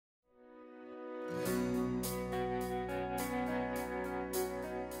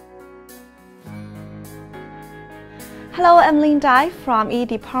Hello, I'm Lin Dai from E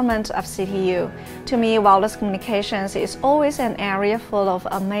Department of CityU. To me, wireless communications is always an area full of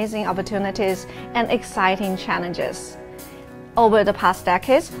amazing opportunities and exciting challenges. Over the past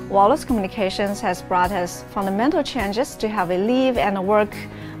decades, wireless communications has brought us fundamental changes to how we live and work,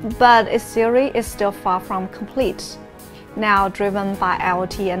 but its theory is still far from complete. Now, driven by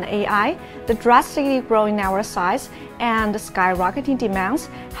IoT and AI, the drastically growing network size and skyrocketing demands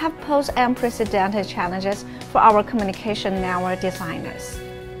have posed unprecedented challenges for our communication network designers.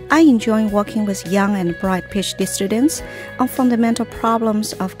 I enjoy working with young and bright PhD students on fundamental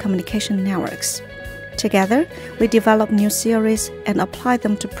problems of communication networks. Together, we develop new theories and apply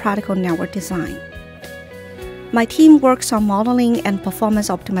them to practical network design. My team works on modeling and performance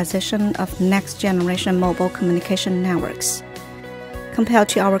optimization of next-generation mobile communication networks. Compared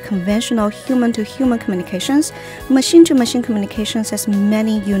to our conventional human-to-human communications, machine-to-machine communications has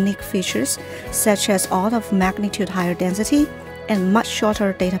many unique features, such as order of magnitude higher density and much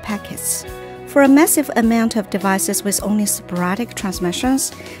shorter data packets. For a massive amount of devices with only sporadic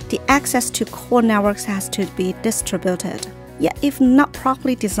transmissions, the access to core networks has to be distributed. Yet, if not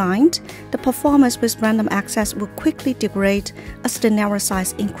properly designed, the performance with random access will quickly degrade as the network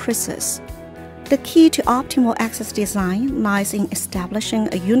size increases. The key to optimal access design lies in establishing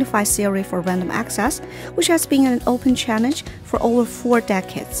a unified theory for random access, which has been an open challenge for over 4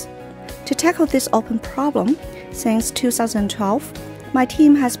 decades. To tackle this open problem, since 2012, my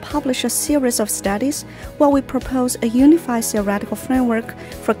team has published a series of studies where we propose a unified theoretical framework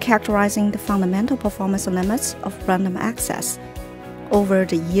for characterizing the fundamental performance limits of random access. Over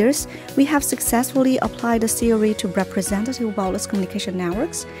the years, we have successfully applied the theory to representative wireless communication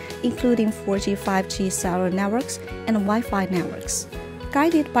networks, including 4G, 5G cellular networks, and Wi-Fi networks.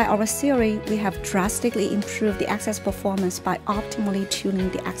 Guided by our theory, we have drastically improved the access performance by optimally tuning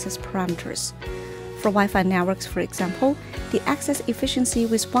the access parameters. For Wi-Fi networks, for example, the access efficiency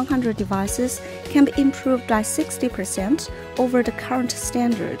with 100 devices can be improved by 60% over the current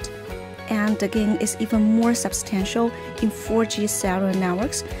standard. And the gain is even more substantial in 4G cellular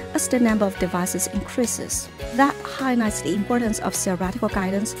networks as the number of devices increases. That highlights the importance of theoretical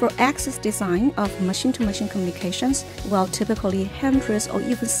guidance for access design of machine-to-machine communications, while typically hundreds or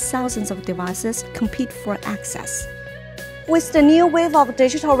even thousands of devices compete for access. With the new wave of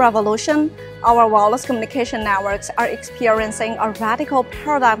digital revolution, our wireless communication networks are experiencing a radical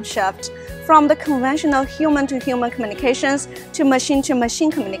paradigm shift from the conventional human-to-human communications to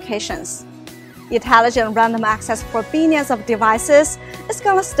machine-to-machine communications. Intelligent random access for billions of devices is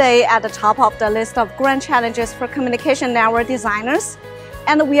going to stay at the top of the list of grand challenges for communication network designers,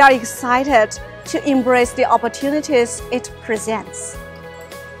 and we are excited to embrace the opportunities it presents.